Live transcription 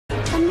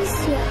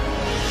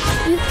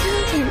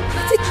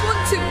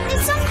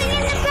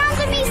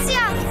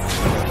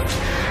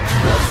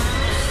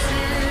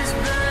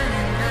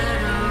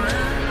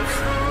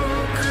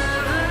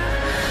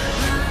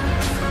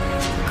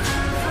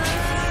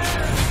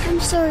I'm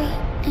sorry.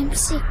 I'm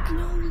sick.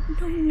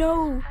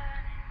 No.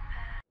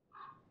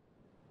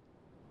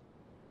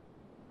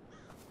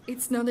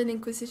 It's not an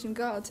Inquisition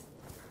guard,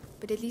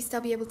 but at least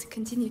I'll be able to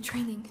continue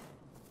training.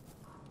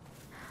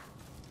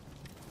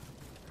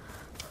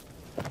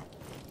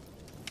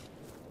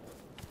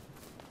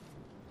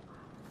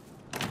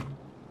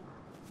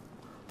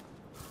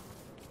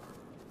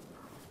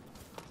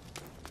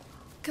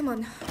 Come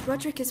on,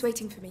 Roderick is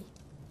waiting for me.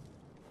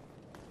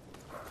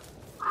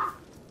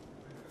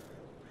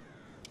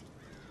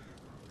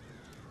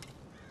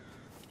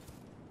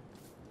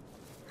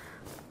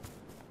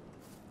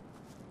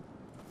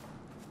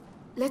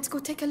 Let's go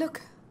take a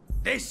look.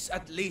 This,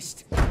 at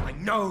least, I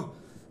know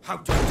how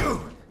to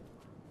do.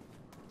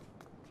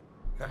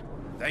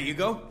 There you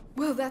go.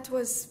 Well, that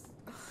was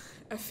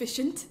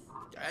efficient.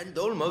 And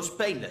almost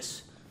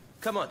painless.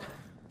 Come on,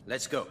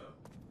 let's go.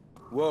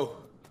 Whoa.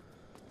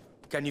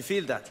 Can you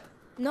feel that?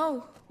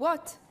 No,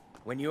 what?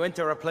 When you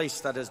enter a place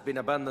that has been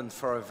abandoned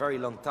for a very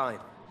long time,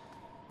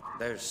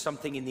 there's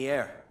something in the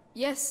air.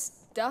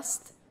 Yes,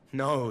 dust.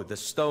 No, the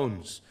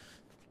stones.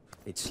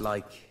 It's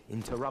like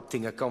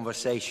interrupting a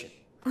conversation.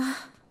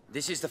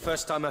 This is the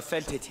first time I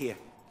felt it here.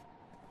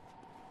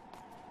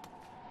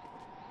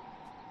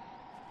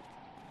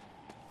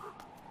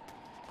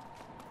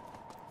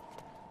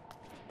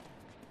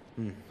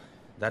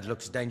 That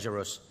looks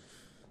dangerous.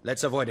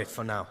 Let's avoid it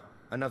for now.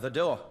 Another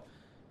door.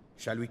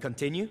 Shall we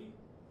continue?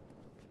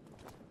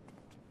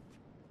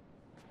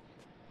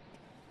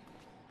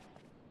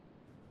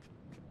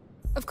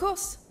 Of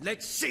course.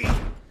 Let's see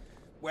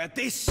where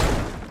this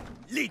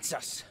leads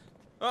us.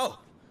 Oh,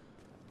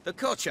 the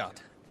courtyard.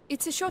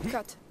 It's a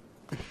shortcut.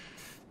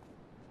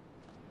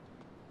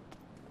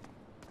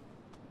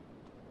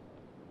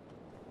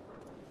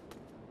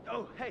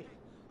 Oh, hey,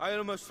 I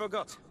almost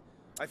forgot.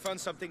 I found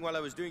something while I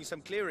was doing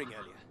some clearing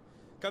earlier.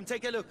 Come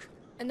take a look.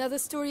 Another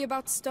story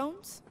about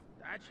stones?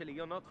 Actually,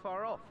 you're not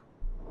far off.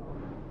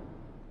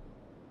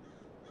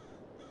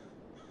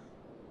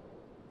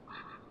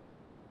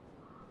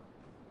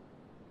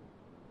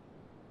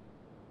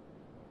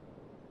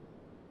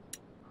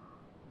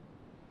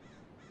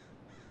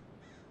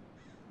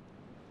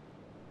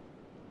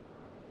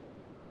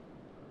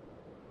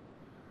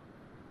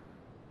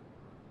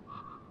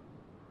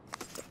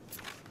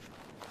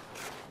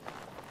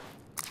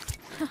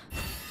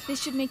 This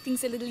should make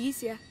things a little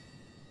easier.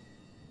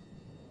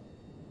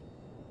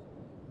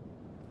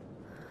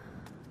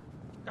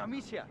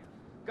 Amicia,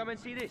 come and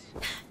see this.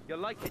 You'll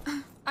like it.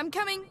 I'm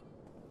coming.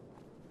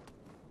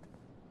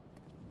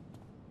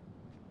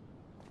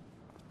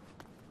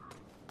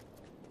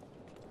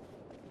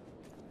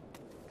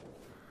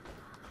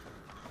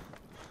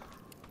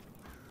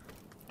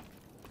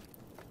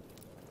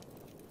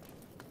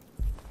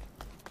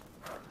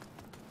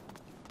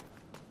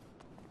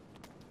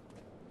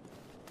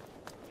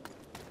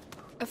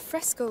 A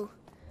fresco.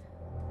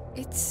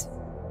 It's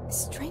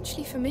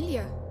strangely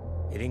familiar.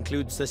 It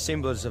includes the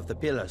symbols of the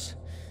pillars.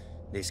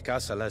 This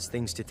castle has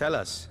things to tell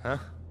us, huh?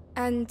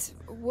 And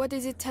what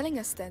is it telling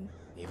us then?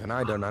 Even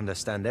I don't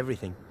understand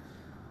everything.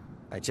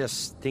 I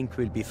just think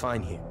we'll be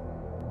fine here.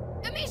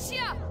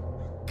 Amicia!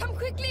 Come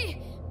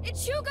quickly!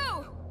 It's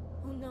Hugo!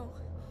 Oh no.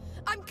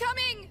 I'm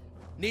coming!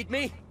 Need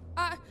me?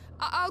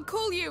 I'll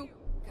call you.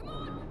 Come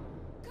on!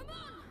 Come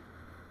on!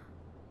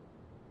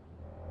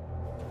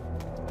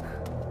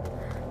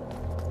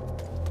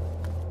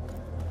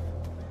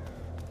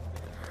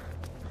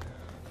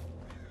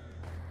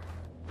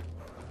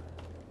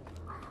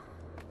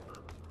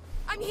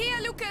 I'm here,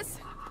 Lucas!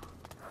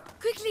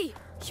 Quickly!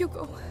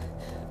 Hugo,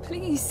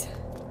 please.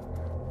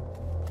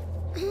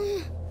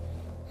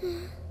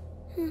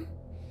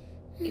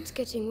 It's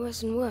getting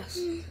worse and worse.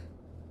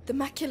 The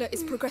macula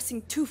is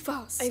progressing too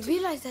fast. I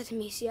realize that,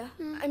 Amicia.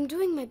 I'm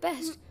doing my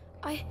best.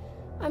 I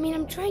mean,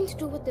 I'm trying to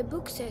do what the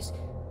book says,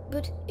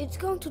 but it's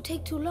going to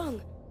take too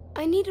long.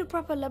 I need a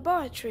proper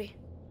laboratory.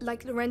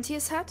 Like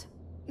Laurentius had?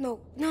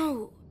 No,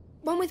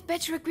 one with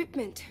better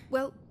equipment.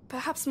 Well,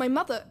 perhaps my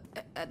mother,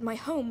 at my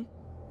home.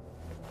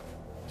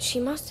 She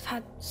must have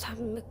had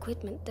some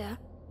equipment there.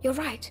 You're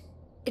right.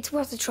 It's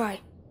worth a try.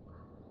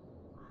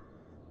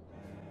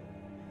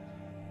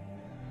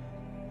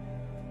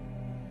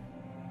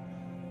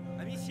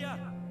 Amicia!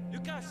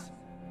 Lucas!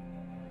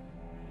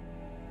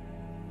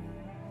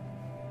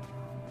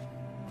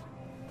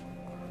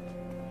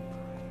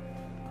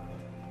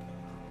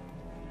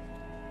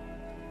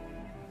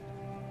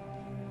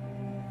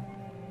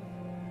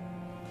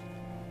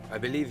 I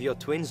believe your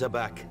twins are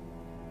back.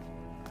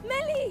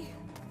 Melly!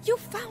 You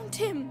found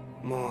him!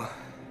 More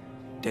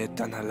dead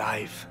than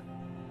alive.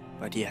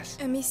 But yes.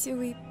 Amicia,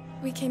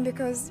 we came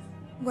because,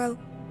 well...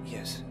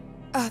 Yes.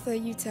 Arthur,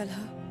 you tell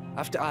her.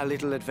 After our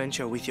little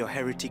adventure with your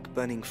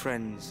heretic-burning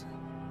friends,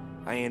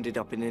 I ended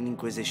up in an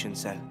Inquisition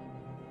cell.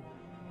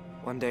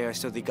 One day I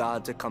saw the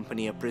guards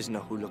accompany a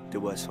prisoner who looked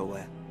the worse for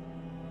wear.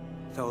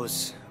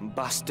 Those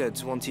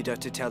bastards wanted her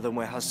to tell them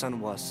where her son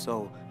was,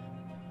 so...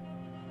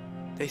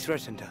 they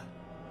threatened her.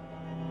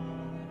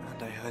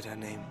 And I heard her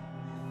name.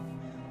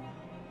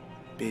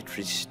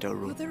 Beatrice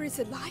Storu. Mother is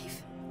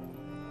alive?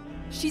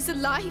 She's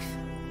alive?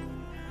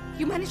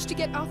 You managed to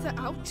get Arthur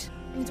out?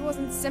 It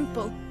wasn't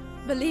simple,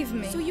 believe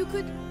me. So you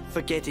could...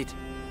 Forget it.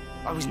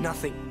 I was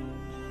nothing.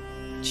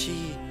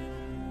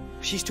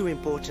 She's too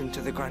important to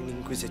the Grand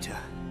Inquisitor.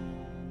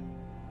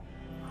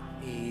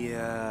 He,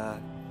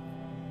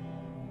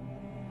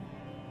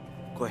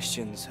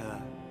 questions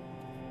her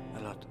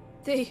a lot.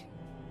 They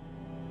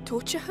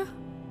torture her?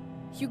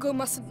 Hugo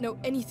mustn't know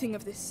anything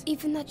of this.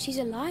 Even that she's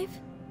alive?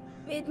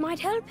 It might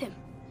help him.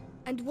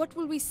 And what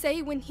will we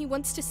say when he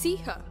wants to see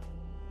her?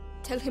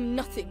 Tell him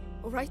nothing,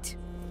 all right?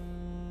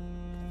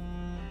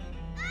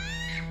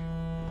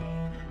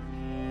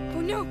 Oh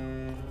no!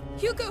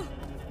 Hugo!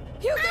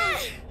 Hugo!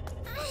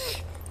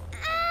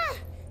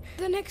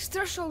 The next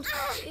threshold.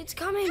 It's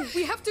coming.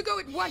 We have to go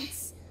at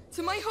once.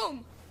 To my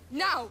home.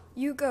 Now!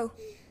 You go.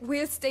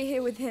 We'll stay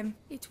here with him.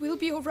 It will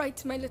be all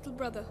right, my little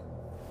brother.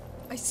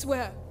 I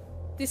swear.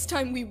 This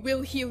time we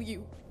will heal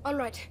you. All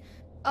right.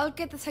 I'll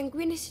get the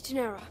Sanguinis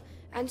Itinera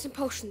and some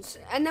potions,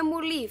 and then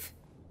we'll leave.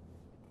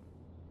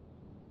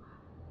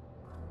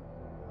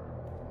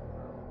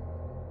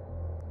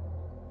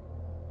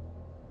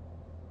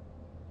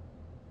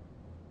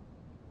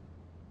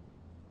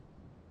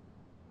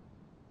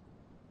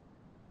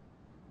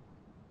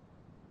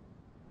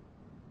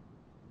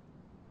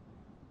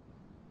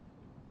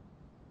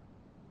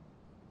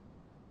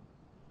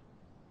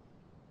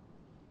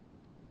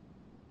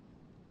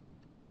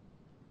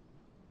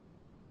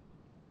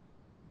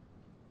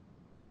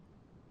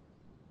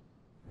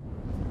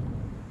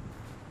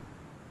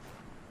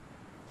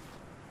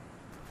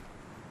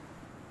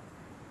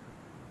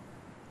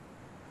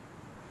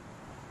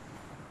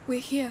 We're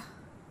here.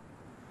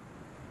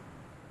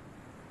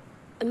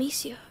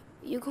 Amicia,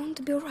 you going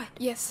to be all right?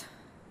 Yes.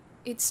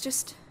 It's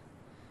just...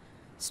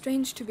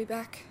 strange to be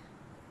back.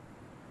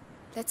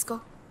 Let's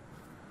go.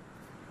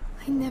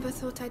 I never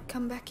thought I'd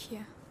come back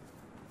here.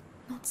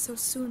 Not so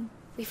soon.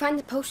 We find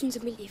the potions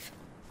and we leave.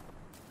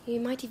 You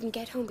might even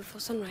get home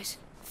before sunrise.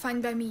 Fine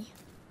by me.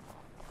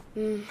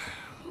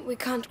 We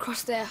can't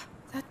cross there.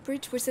 That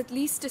bridge was at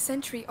least a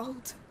century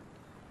old.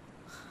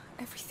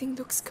 Everything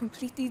looks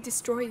completely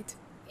destroyed.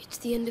 It's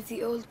the end of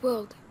the old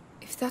world.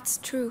 If that's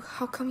true,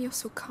 how come you're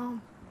so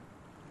calm?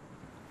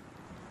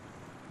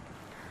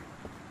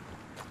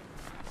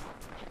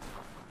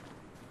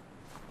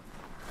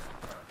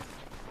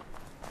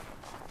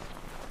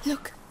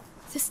 Look,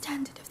 the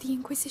standard of the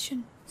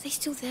Inquisition. Are they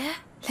still there?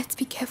 Let's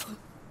be careful.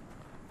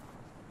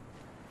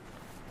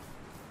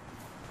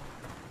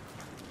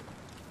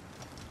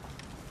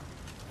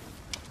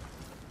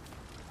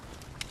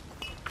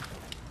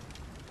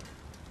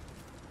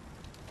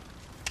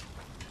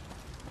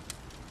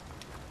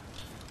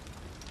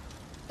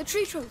 The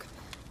tree trunk.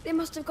 They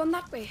must have gone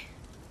that way.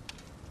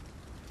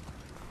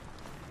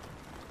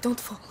 Don't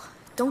fall.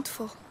 Don't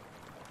fall.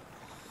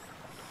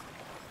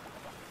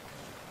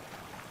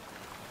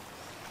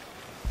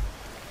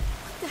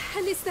 What the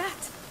hell is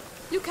that?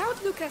 Look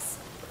out, Lucas.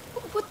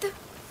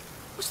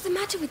 What's the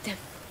matter with them?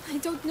 I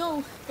don't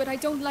know, but I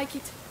don't like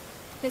it.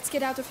 Let's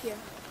get out of here.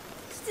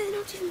 They're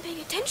not even paying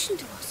attention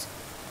to us.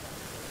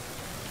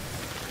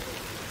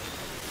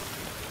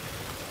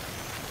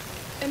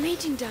 A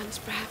mating dance,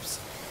 perhaps.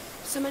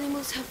 Some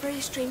animals have very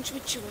strange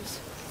rituals.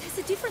 There's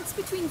a difference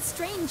between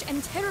strange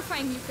and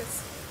terrifying,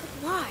 Lucas. But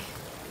why?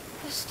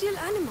 They're still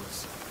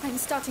animals. I'm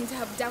starting to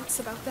have doubts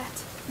about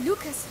that.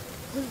 Lucas,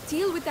 we'll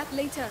deal with that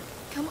later.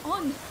 Come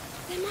on.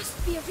 There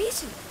must be a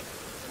reason.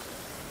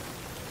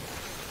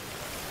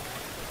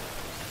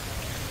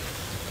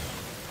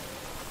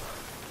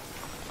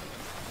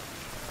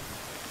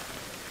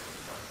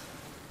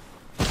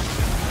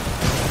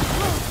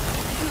 Whoa.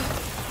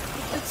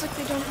 It looks like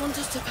they don't want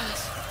us to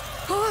pass.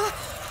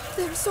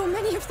 There are so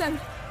many of them!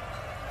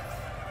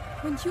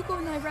 When Hugo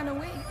and I ran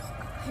away,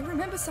 I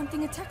remember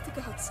something attacked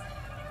the guards.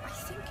 I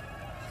think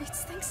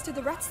it's thanks to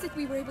the rats that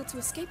we were able to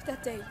escape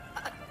that day.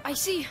 I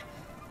see.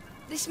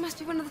 This must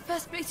be one of the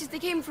first places they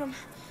came from.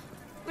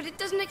 But it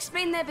doesn't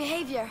explain their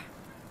behavior.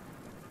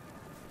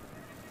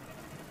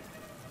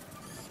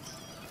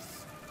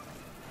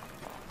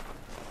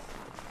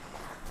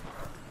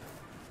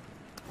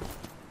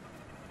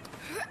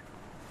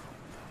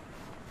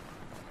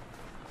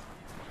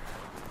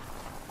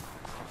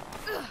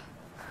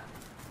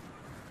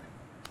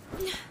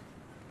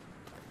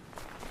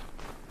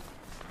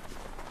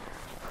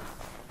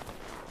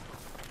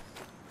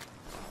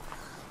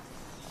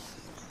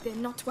 They're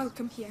not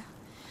welcome here.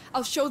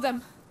 I'll show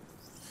them.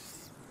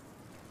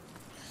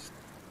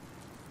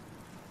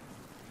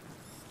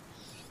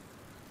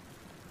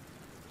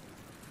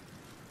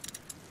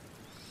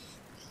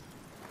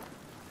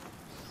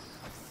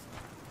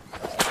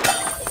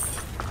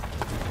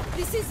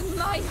 This is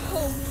my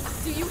home.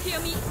 Do you hear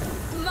me?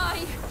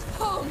 My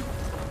home.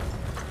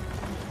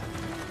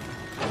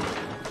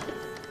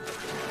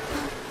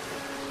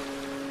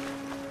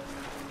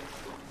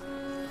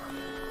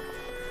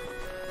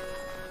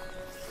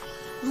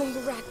 More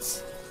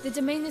rats. The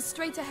domain is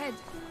straight ahead.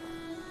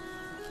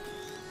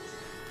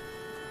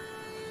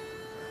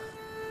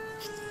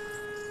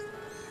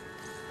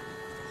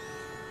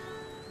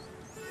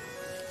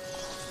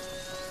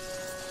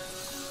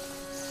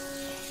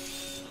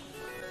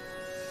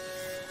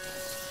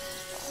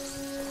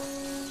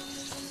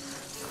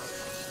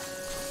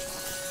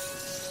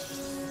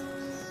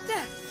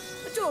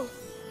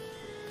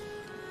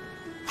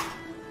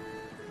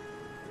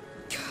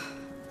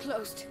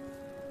 closed.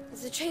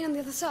 There's a chain on the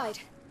other side.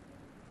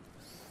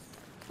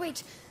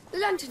 Wait, the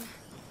lantern.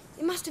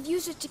 They must have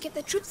used it to get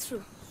their troops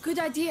through. Good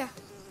idea.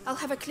 I'll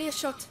have a clear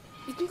shot.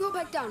 You can go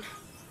back down.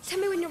 Tell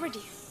me when you're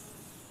ready.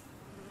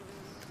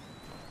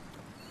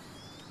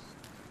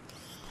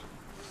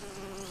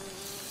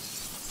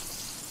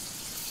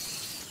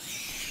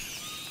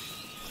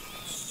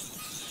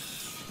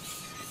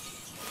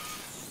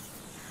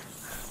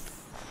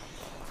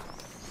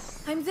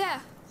 I'm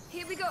there.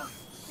 Here we go.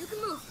 You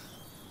can move.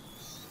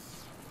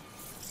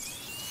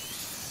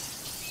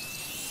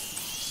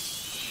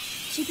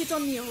 Keep it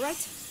on me, all right?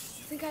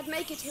 I think I'd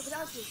make it here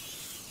without you.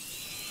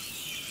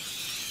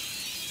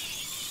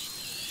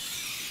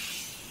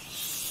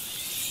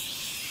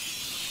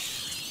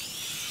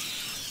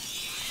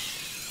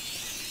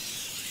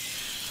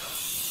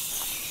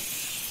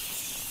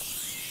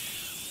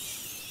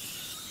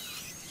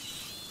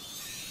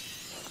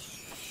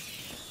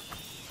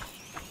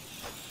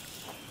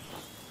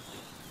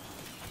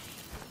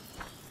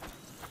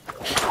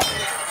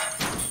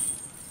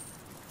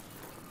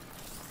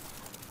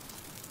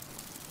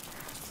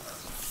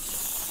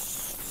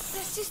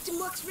 System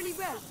works really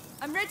well.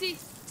 I'm ready.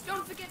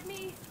 Don't forget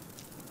me.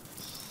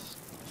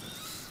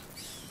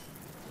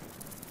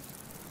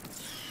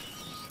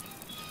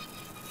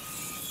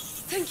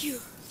 Thank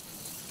you.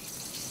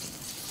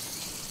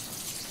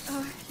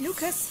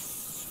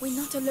 Lucas, we're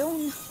not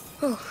alone.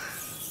 Oh.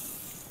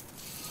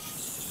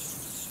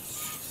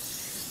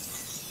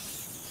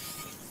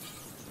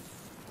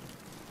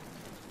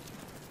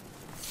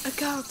 A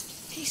guard.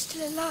 He's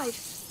still alive.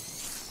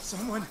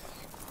 Someone,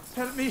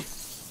 help me.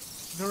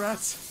 The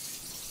rats.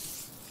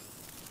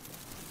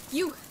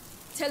 You,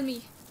 tell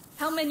me,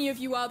 how many of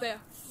you are there?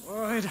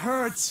 Oh, it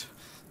hurts.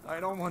 I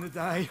don't want to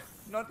die.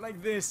 Not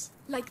like this.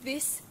 Like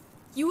this?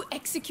 You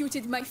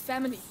executed my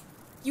family.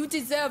 You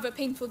deserve a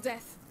painful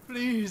death.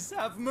 Please,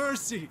 have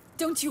mercy.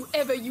 Don't you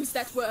ever use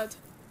that word.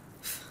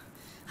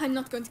 I'm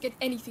not going to get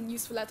anything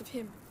useful out of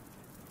him.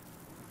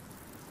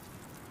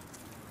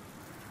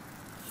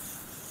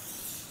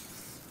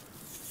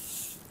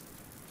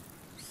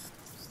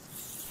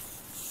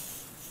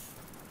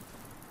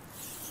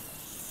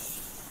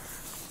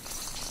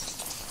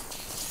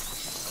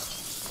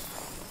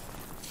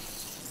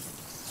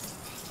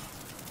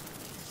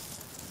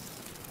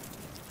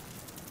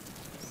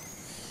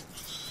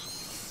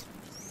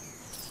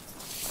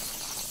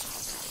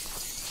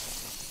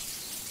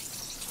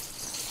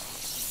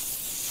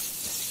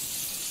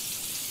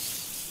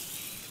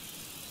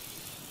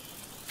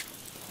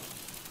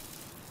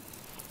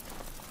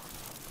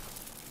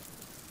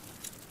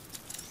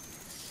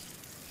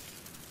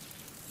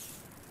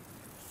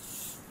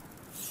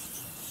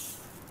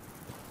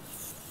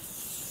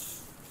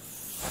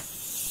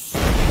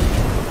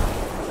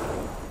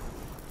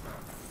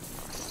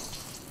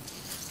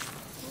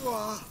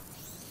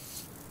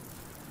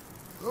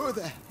 Who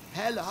the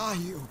hell are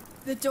you?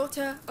 The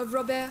daughter of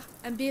Robert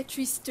and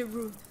Beatrice de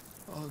Rune.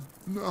 Oh,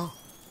 no.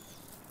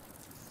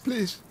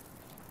 Please.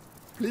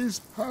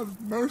 Please have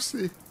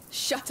mercy.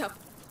 Shut up.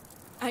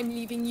 I'm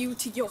leaving you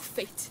to your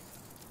fate.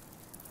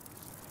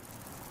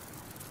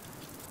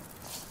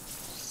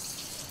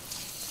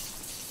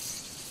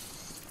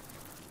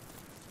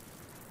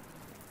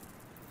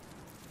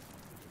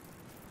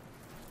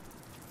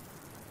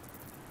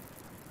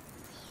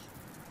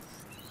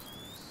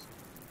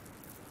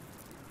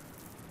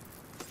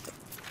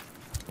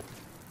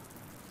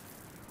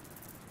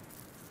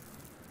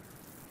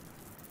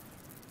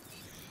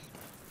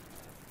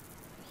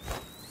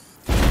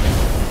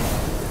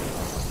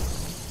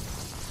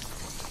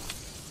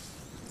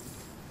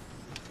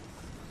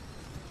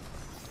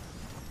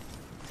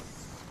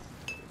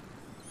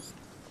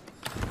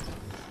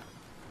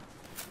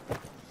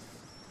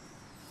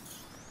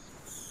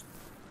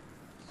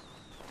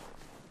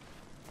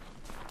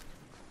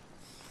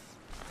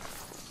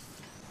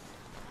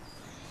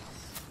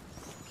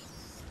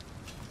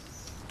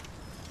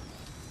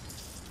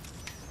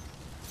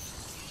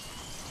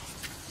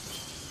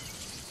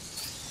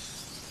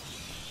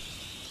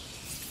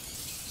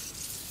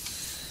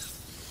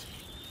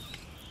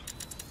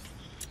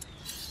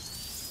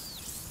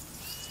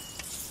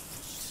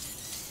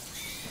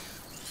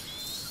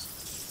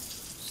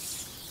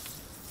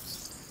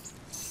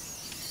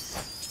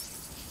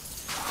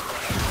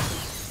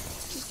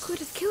 Could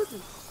have killed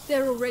them.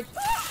 They're already...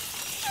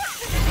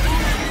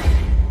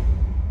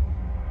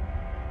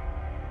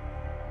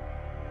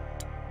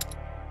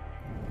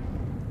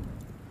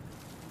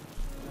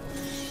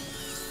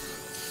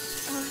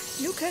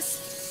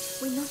 Lucas,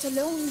 we're not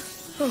alone.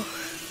 Oh.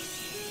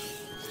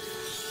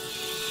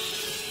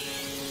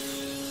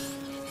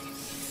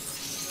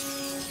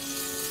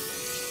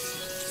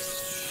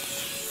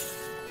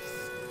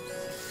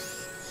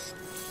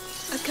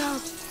 A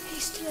guard.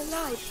 He's still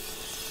alive.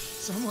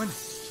 Someone,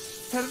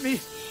 help me.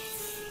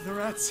 The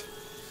rats.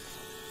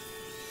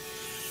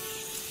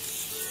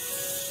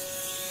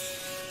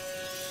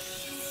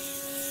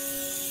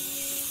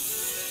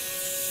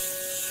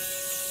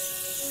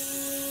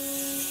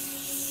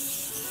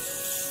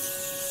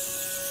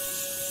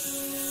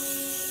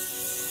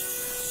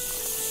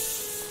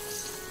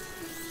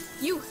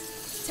 You,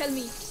 tell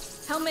me,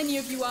 how many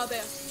of you are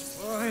there?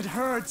 Oh, it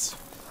hurts.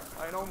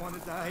 I don't want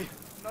to die.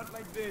 Not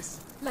like this.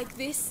 Like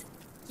this?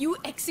 You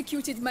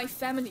executed my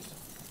family.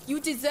 You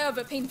deserve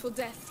a painful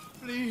death.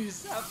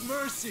 Please, have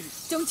mercy.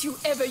 Don't you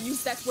ever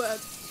use that word.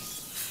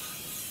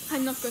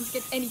 I'm not going to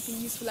get anything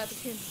useful out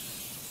of him.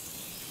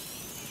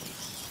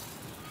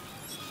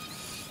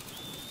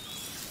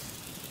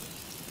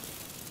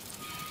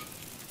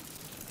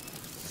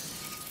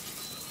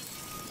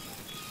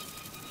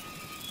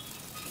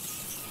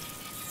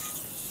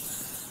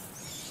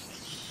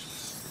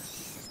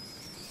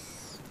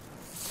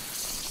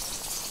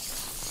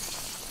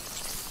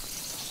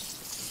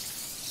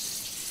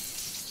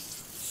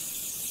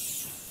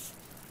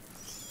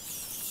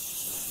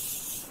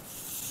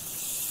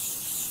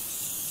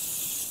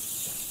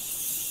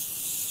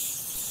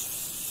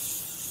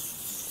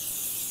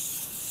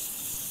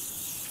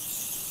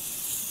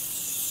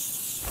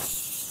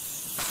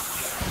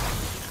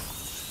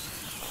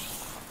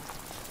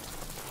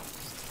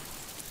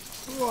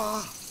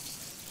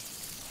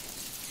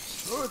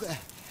 Who the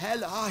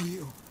hell are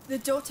you? The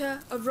daughter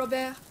of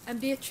Robert and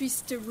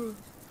Beatrice de Roux.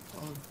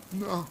 Oh,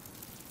 no.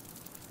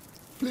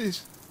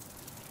 Please.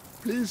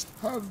 Please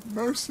have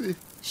mercy.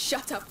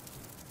 Shut up.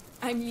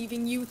 I'm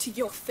leaving you to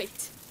your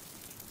fate.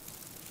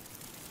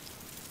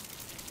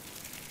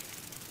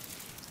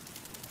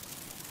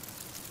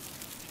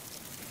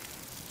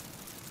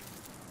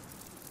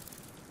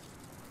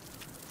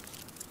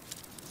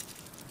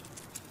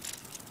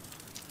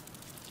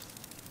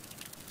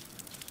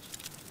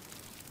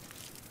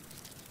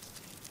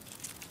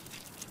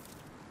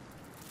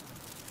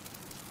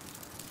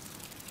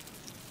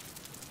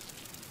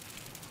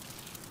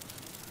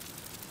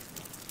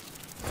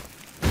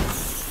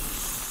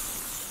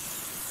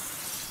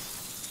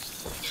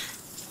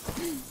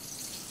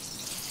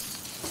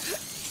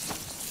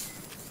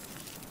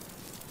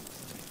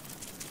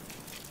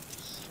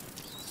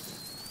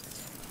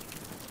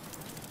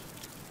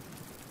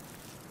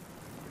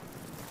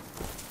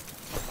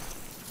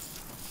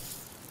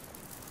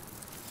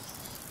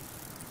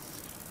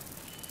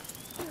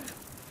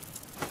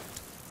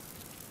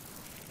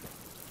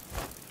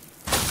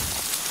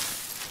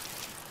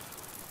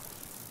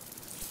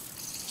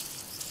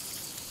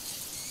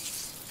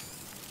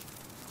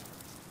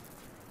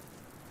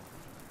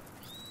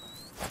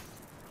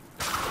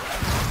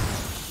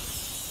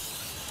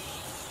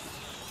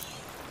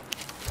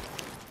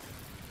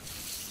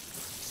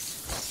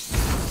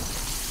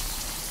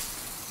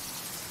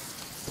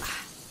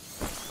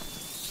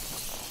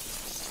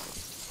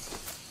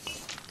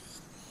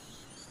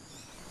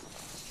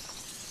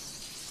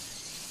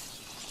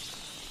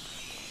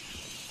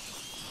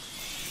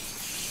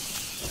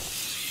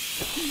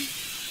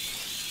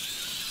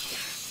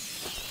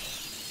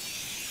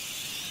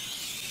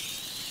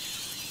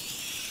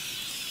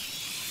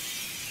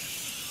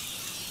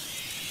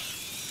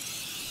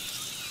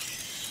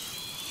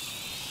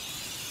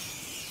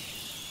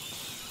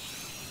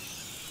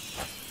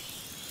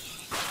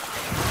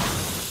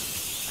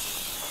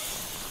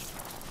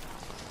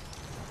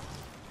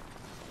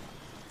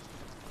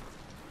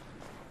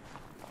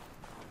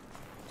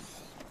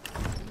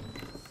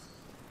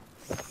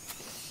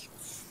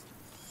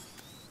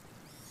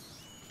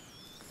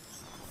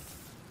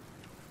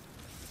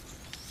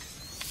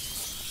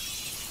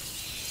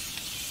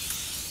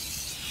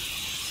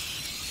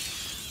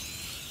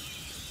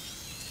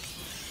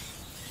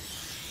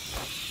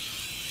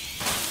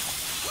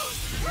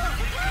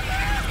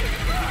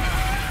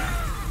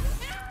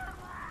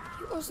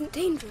 It wasn't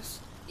dangerous.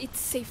 It's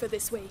safer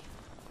this way.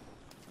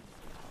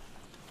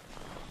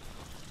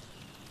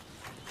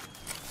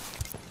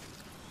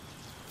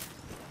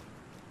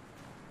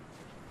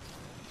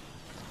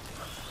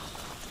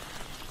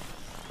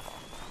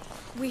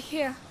 We're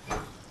here.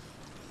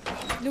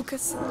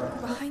 Lucas,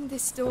 behind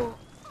this door.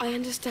 I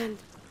understand.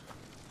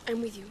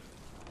 I'm with you.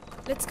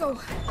 Let's go.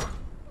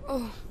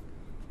 Oh,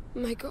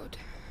 my God.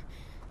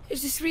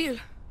 Is this real?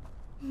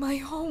 My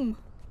home.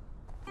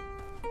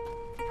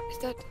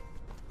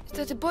 Is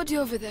that a body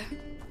over there?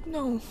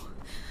 No.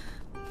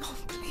 No,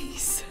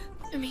 please.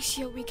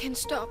 Amicia, we can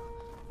stop.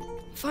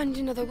 Find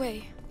another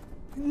way.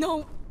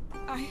 No,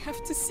 I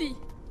have to see.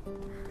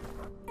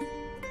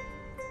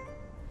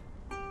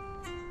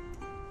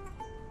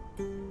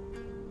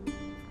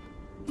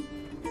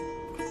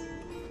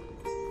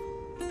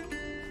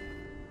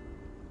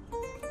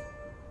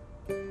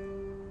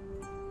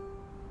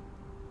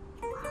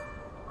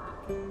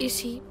 Is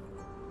he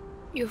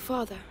your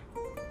father?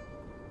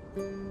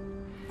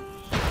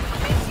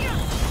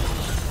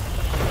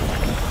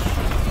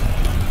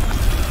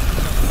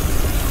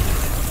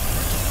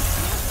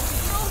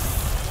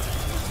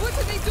 What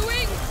are they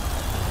doing?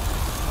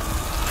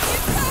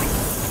 Get back!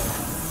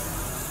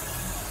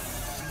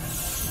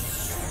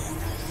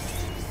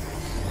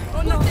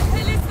 Oh no! What the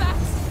hell is that?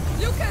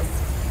 Lucas!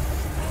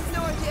 I have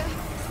no idea.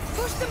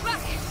 Push them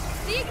back!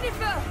 The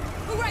ignifer!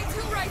 Who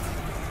right?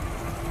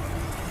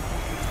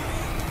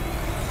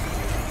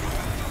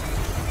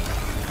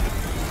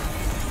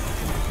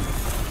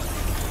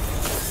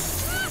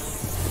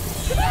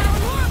 Ah!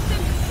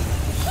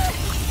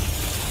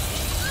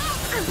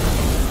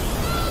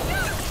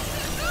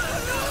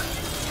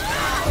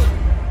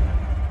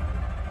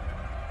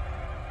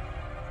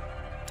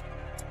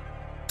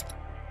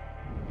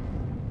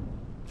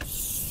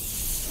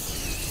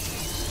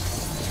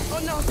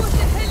 Oh no, what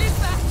the hell is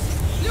that?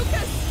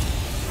 Lucas!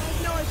 I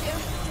have no idea.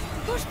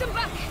 Push them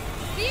back!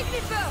 The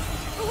ignit first!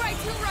 To right,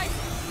 to right!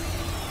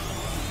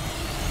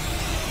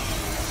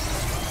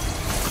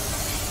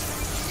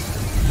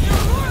 There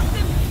are more of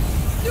them!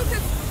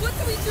 Lucas, what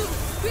do we do?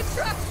 We're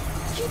trapped!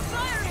 Keep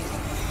firing!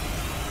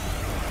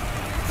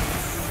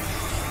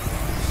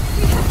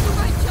 We have to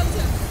find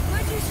shelter!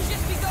 Where do you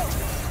suggest we go?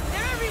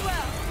 They're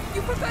everywhere!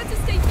 You prefer to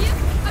stay here?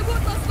 I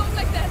won't last long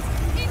like that!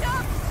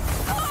 Enough!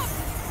 Stop!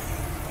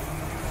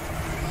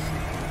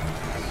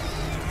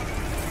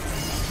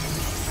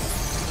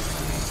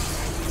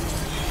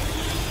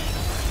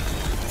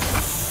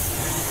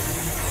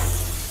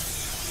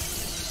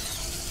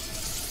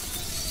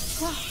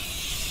 Wow.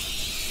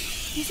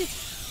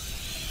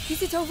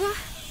 Is it over? I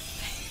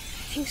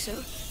think so.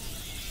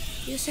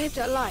 You saved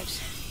our lives.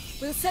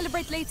 We'll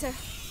celebrate later.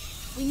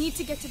 We need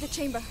to get to the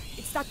chamber.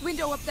 It's that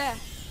window up there.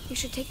 You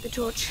should take the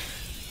torch.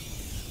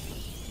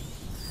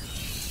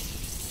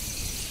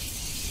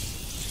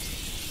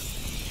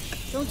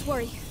 Don't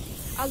worry.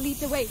 I'll lead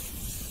the way.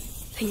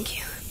 Thank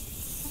you.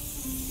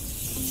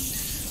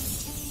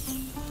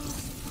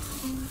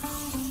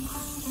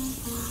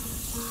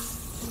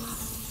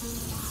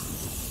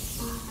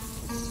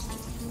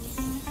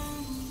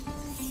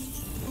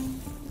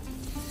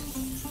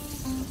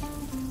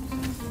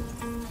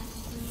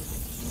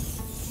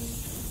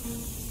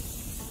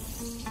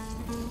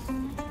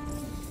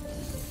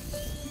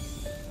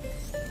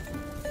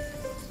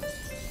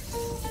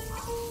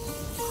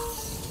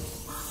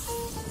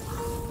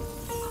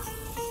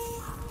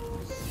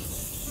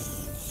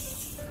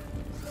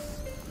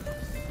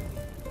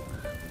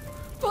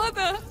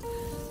 Father!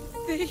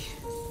 They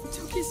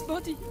took his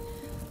body.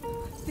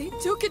 They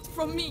took it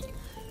from me.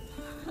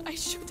 I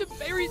should have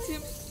buried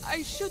him.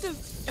 I should have...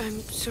 I'm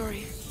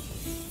sorry.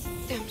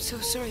 I'm so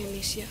sorry,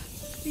 Amicia.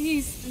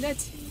 Please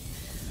let him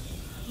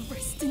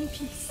rest in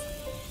peace.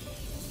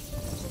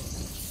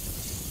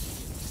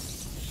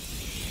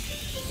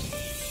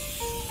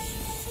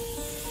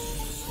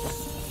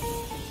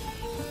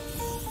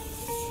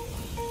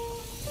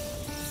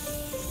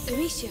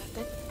 Amicia,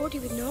 that body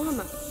with no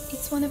armor.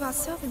 It's one of our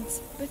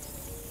servants, but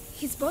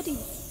his body...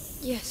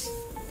 Yes,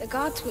 the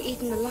guards were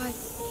eaten alive.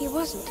 He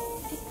wasn't.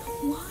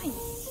 Why?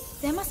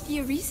 There must be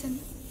a reason.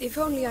 If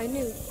only I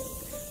knew.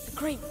 The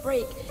Great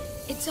Break,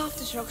 its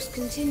aftershocks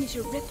continue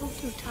to ripple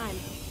through time.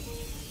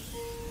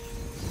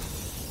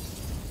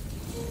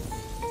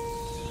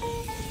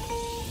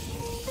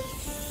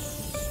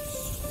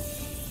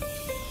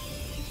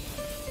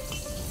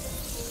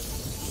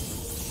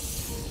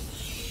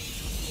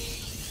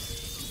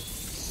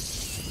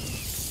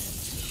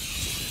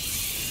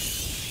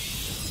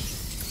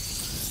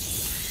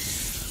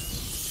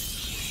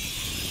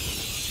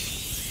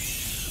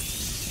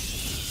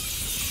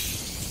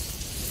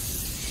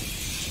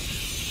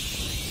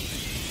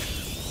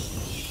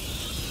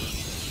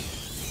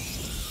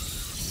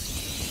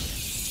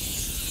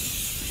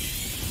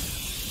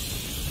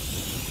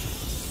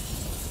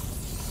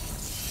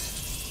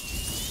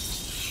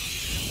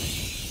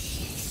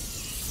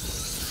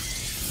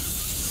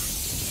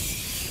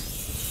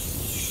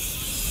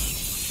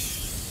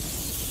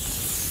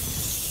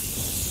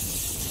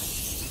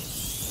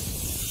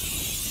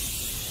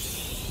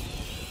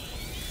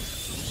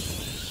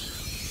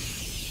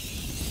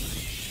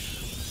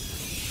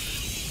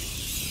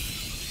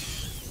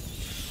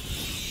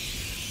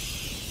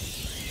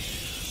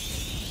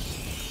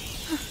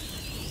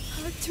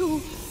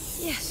 Too.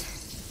 Yes,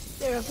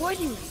 they're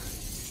avoiding them.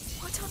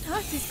 What on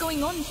earth is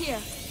going on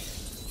here?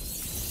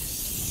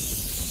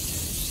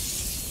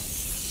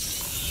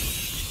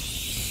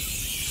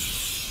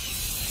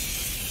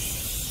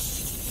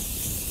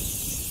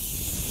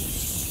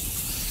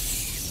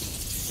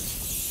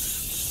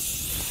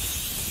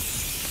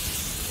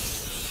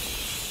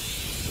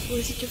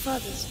 Was it your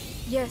father's?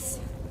 Yes.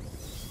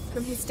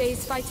 From his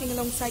days fighting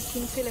alongside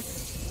King Philip.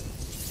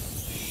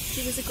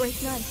 He was a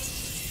great knight.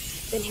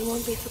 Then he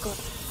won't be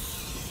forgotten.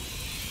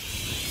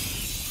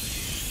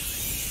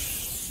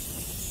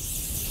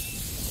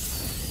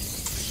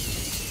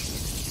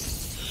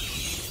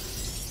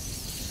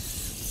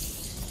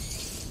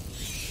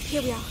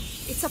 Here we are.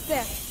 It's up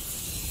there.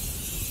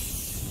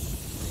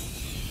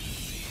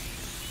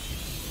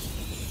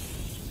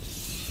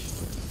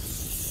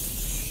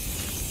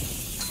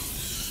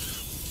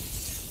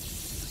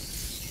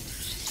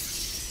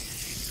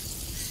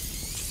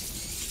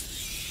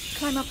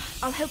 Climb up.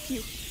 I'll help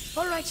you.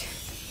 All right.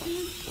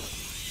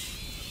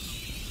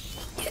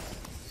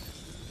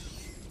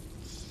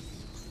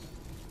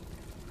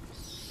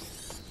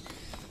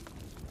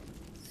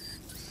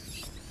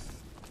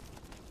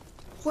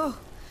 Whoa.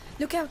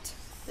 Look out.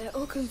 They're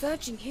all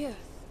converging here.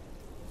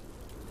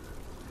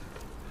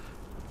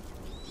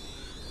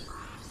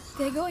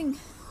 They're going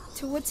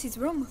towards his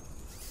room.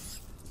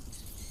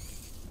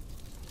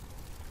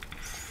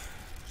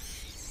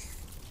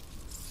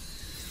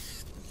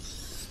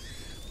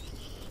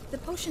 The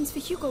potions for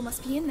Hugo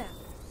must be in there.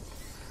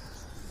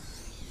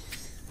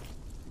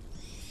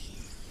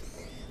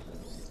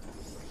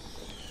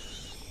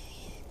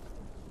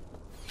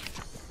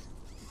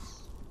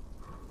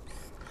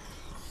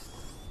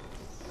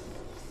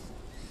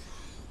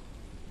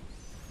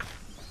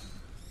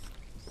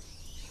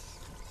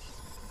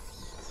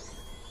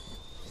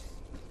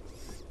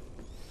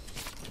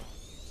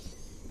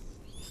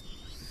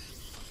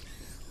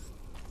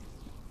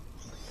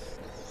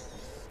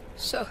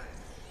 So,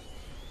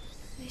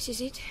 this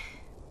is it?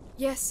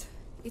 Yes,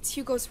 it's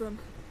Hugo's room.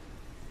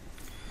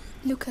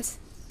 Lucas,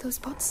 those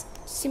pots?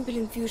 Simple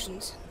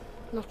infusions.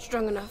 Not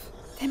strong enough.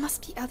 There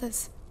must be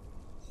others.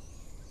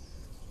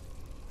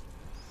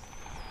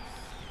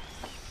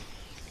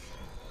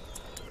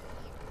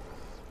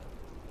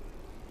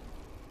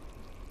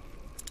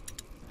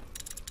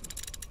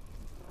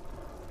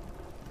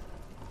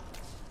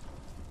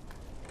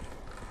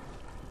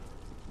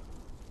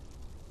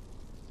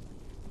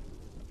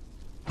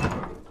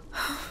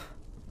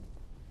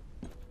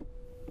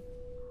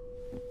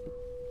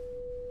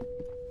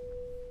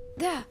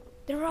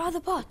 There are other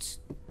pots.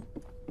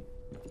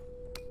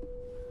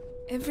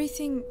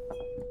 Everything's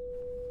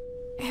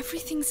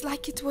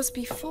like it was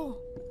before.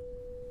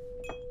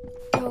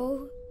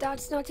 No,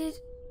 that's not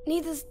it.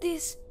 Neither's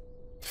this.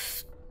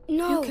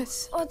 No,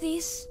 Lucas. or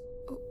this.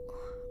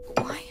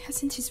 Why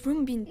hasn't his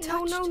room been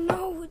touched?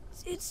 No,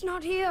 it's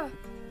not here.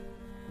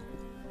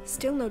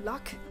 Still no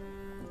luck?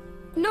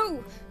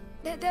 No,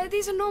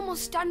 these are normal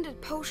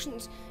standard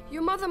potions.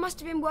 Your mother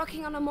must have been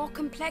working on a more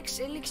complex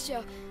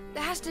elixir.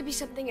 There has to be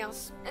something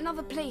else.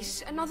 Another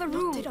place, another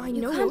room. Not that I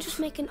know You can't of. just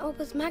make an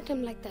opus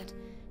magnum like that.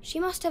 She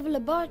must have a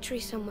laboratory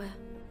somewhere.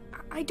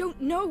 I don't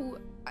know.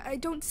 I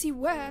don't see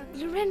where.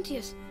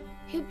 Laurentius,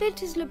 he built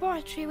his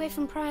laboratory away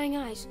from prying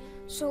eyes.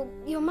 So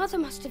your mother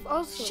must have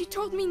also... She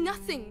told me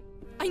nothing.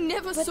 I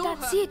never But saw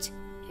that's her. it.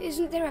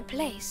 Isn't there a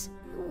place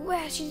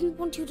where she didn't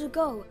want you to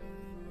go?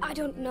 I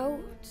don't know.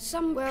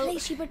 Some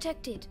place she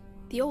protected.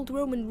 The old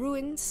Roman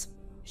ruins.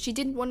 She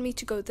didn't want me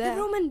to go there.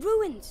 The Roman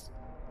ruins.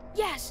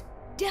 Yes,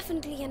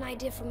 definitely an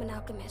idea from an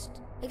alchemist.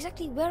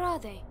 Exactly where are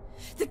they?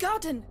 The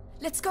garden.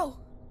 Let's go.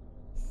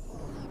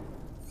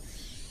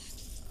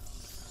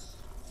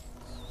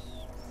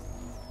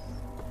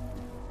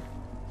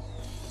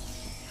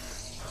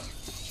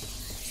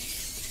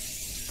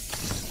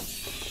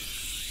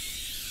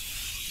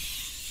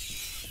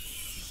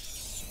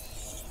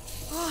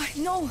 Oh,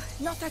 no,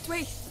 not that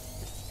way.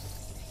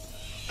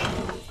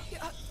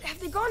 Have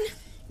they gone?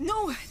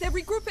 No, they're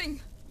regrouping.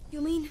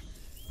 You mean...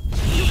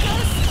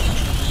 Lucas!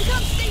 You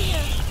can't stay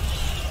here.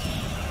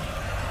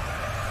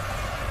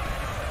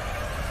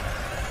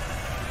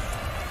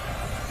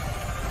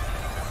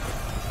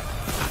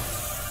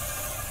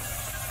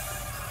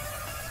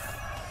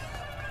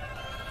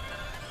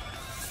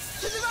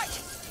 To the right!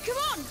 Come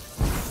on!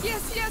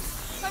 Yes,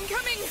 I'm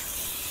coming!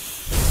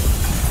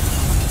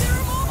 There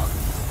are more!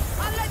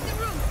 I'll light the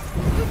room.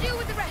 You deal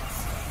with the rats.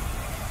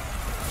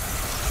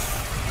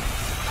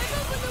 I've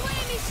opened the way,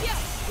 Amicia!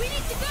 We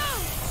need to go!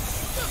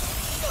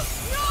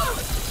 No!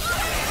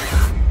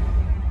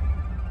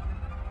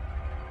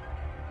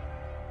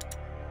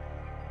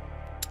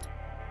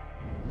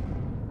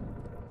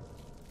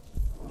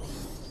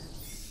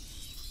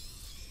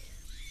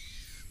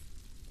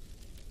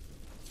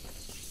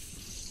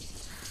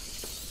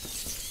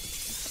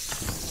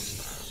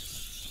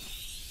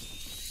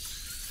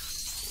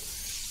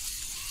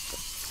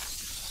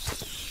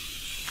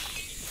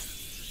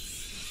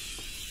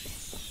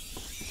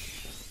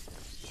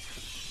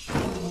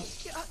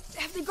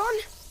 Have they gone?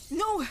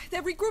 No,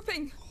 they're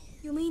regrouping.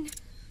 You mean...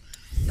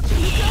 Lucas!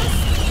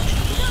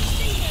 You can't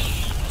stay here.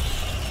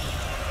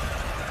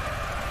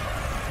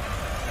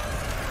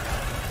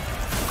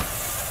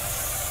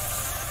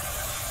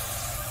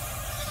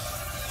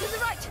 To the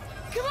right!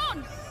 Come on!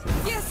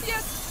 Yes,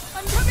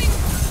 I'm coming!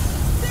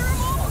 There are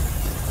more!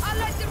 I'll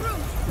light the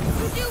room.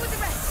 You deal with the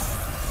rest.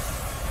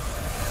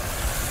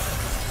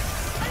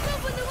 I've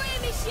opened the way,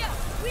 Amicia!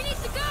 We need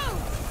to go!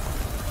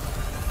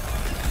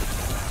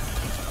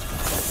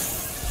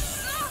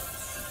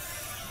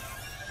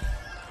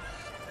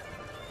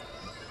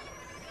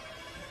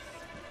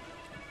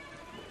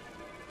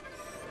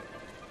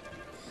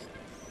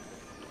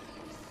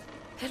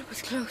 That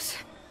was close.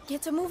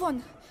 Get a move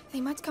on.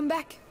 They might come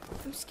back.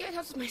 I'm scared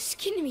out of my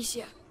skin,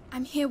 Amicia.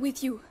 I'm here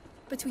with you,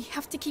 but we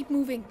have to keep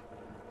moving.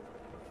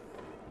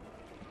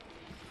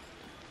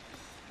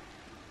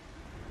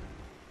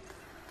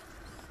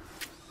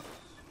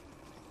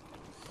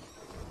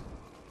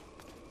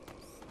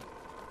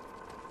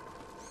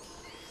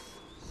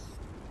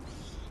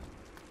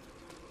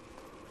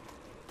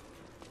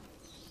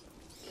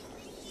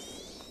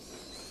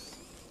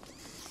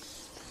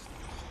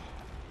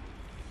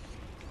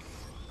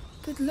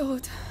 Good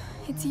Lord,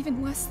 it's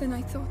even worse than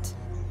I thought.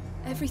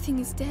 Everything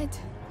is dead.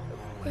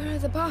 Where are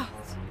the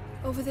baths?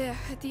 Over there,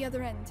 at the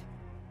other end.